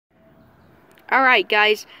Alright,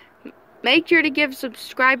 guys. Make sure to give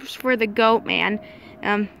subscribers for the Goat Man.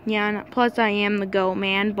 Yeah, plus I am the Goat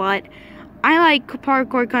Man, but I like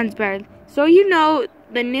Parkour Cousins better. So you know,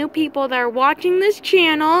 the new people that are watching this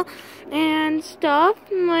channel and stuff,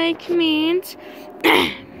 like, means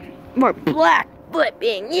more black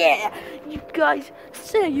flipping. Yeah, you guys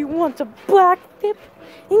say you want some black flip,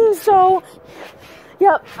 and so,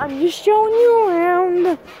 yep, I'm just showing you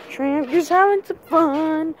around. Just having some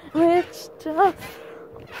fun with stuff.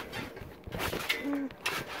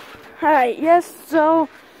 Alright, yes, so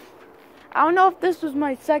I don't know if this was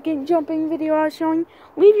my second jumping video I was showing.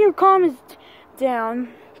 Leave your comments down.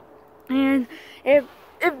 And if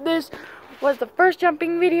this was the first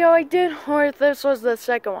jumping video I did, or if this was the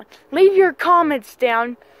second one, leave your comments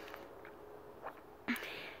down.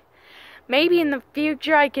 Maybe in the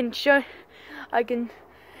future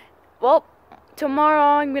well,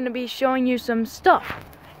 tomorrow I'm gonna be showing you some stuff.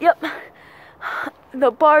 Yep.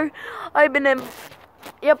 The part I've been in.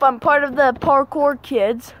 Yep, I'm part of the Parkour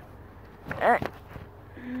Kids. Yep,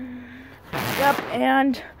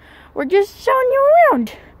 and we're just showing you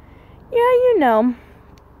around. Yeah, you know.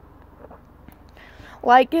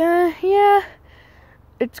 Like, yeah,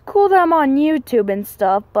 it's cool that I'm on YouTube and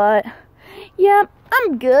stuff, but, yeah,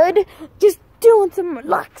 I'm good. Just doing some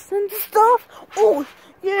relaxing stuff. Oh,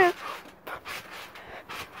 yeah.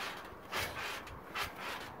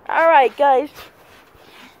 Alright, guys.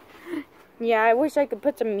 Yeah, I wish I could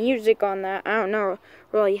put some music on that. I don't know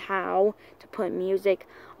really how to put music.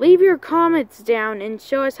 Leave your comments down and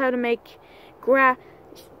show us how to make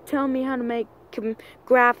tell me how to make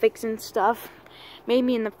graphics and stuff.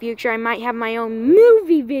 Maybe in the future I might have my own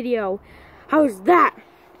movie video. How's that?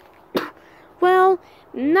 Well,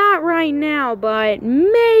 not right now, but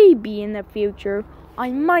maybe in the future I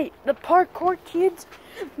might. The Parkour Kids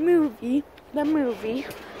movie. The movie.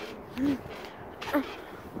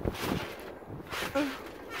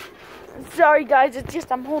 Sorry guys, it's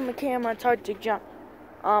just I'm holding the camera, it's hard to jump.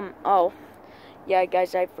 Oh. Yeah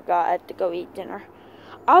guys, I forgot I had to go eat dinner.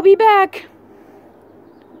 I'll be back.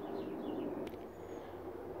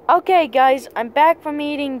 Okay guys, I'm back from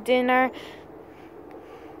eating dinner.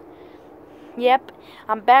 Yep,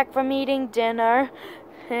 I'm back from eating dinner.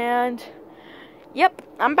 And yep,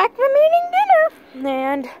 I'm back from eating dinner.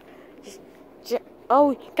 And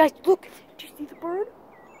oh guys, look, do you see the bird?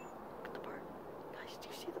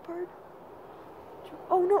 Bird.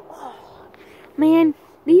 Oh no. Oh. Man,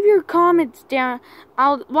 leave your comments down.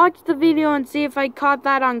 I'll watch the video and see if I caught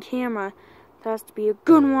that on camera. That has to be a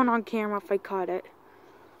good one on camera if I caught it.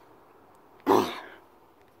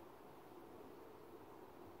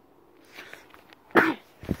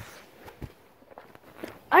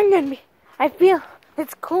 I feel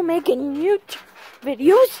it's cool making YouTube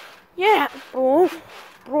videos. Yeah, bro.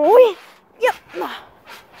 Yep.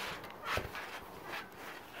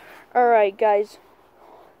 Alright guys,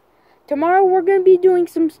 tomorrow we're going to be doing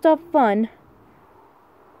some stuff fun.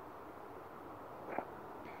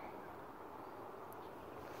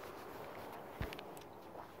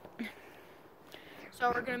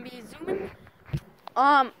 So we're going to be zooming.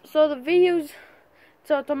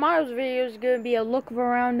 So tomorrow's video is going to be a look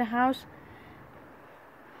around the house.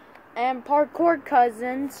 And Parkour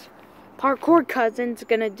Cousins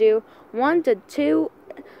going to do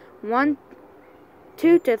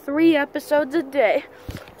 2 to 3 episodes a day.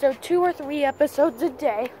 So 2 or 3 episodes a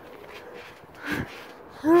day.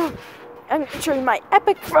 I'm going to show you my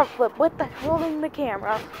epic front flip with holding the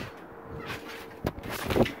camera.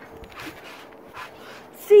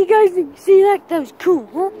 See guys, see that? That was cool,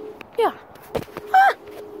 huh? Yeah. Ah.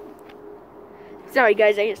 Sorry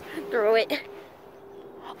guys, I just threw it.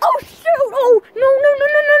 Oh shoot! Oh no!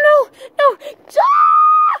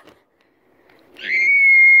 Ah!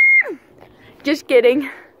 Just kidding.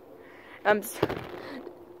 I'm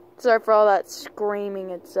sorry for all that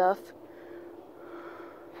screaming and stuff.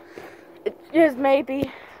 It's just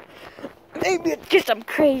maybe it's just I'm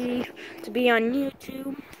crazy to be on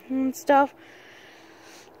YouTube and stuff.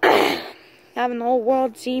 Having the whole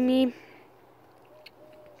world see me.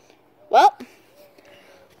 Well,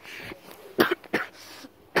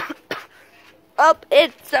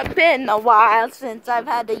 it's been a while since I've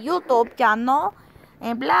had a YouTube channel.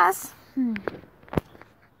 And plus,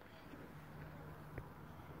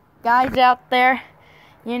 guys out there,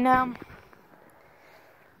 you know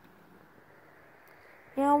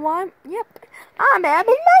what? Yep, I'm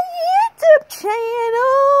having my YouTube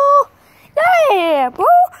channel. Yeah, bro.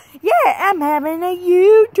 Yeah, I'm having a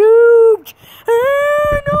YouTube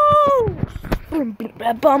channel. Bum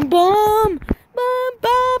bum bum bum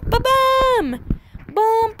bum bum bum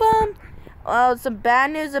bum bum. Well, some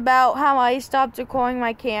bad news about how I stopped recording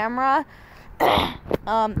my camera.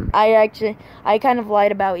 I kind of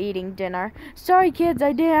lied about eating dinner. Sorry, kids,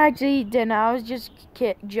 I didn't actually eat dinner. I was just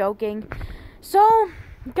joking. So,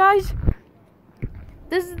 guys,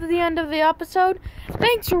 this is the end of the episode.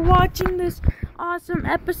 Thanks for watching this awesome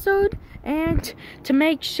episode. And to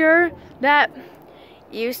make sure that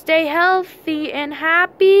you stay healthy and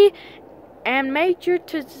happy, and make sure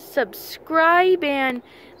to subscribe and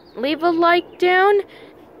leave a like down.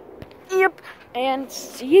 Yep. And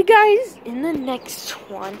see you guys in the next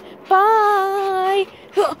one. Bye.